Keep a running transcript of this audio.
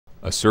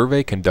A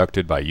survey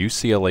conducted by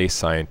UCLA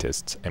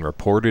scientists and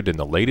reported in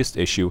the latest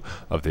issue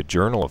of the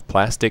Journal of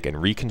Plastic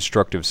and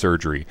Reconstructive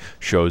Surgery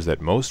shows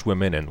that most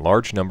women and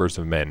large numbers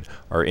of men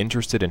are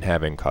interested in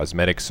having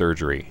cosmetic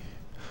surgery.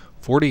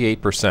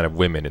 48% of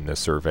women in this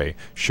survey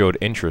showed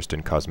interest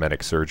in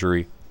cosmetic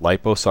surgery,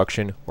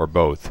 liposuction, or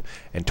both,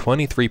 and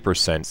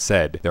 23%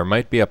 said there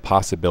might be a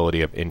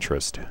possibility of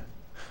interest.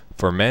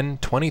 For men,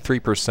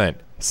 23%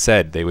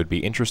 said they would be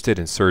interested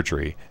in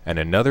surgery, and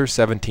another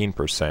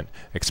 17%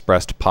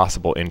 expressed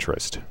possible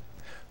interest.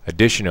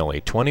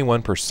 Additionally,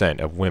 21%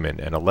 of women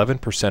and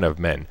 11% of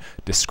men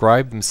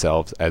described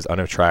themselves as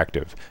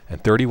unattractive,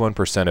 and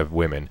 31% of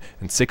women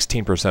and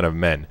 16% of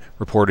men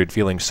reported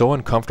feeling so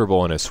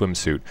uncomfortable in a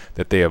swimsuit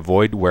that they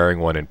avoid wearing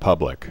one in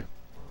public.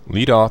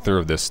 Lead author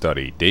of this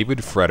study,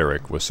 David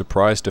Frederick, was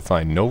surprised to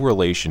find no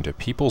relation to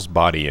people's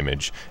body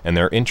image and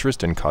their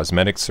interest in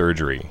cosmetic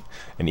surgery,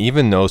 and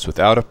even those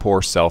without a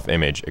poor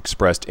self-image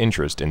expressed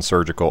interest in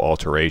surgical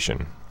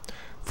alteration.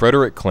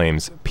 Frederick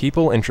claims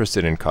people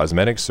interested in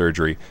cosmetic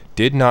surgery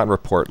did not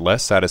report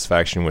less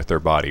satisfaction with their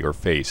body or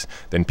face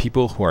than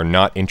people who are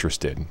not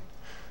interested.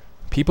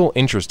 People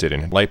interested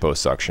in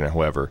liposuction,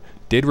 however,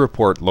 did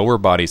report lower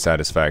body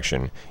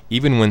satisfaction,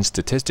 even when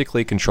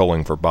statistically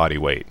controlling for body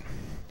weight.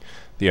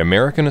 The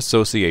American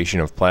Association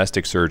of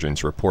Plastic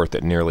Surgeons report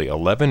that nearly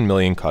 11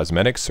 million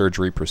cosmetic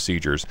surgery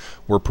procedures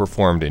were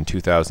performed in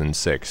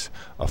 2006,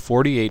 a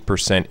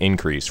 48%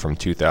 increase from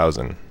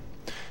 2000.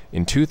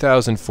 In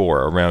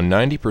 2004, around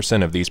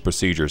 90% of these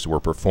procedures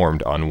were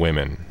performed on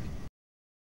women.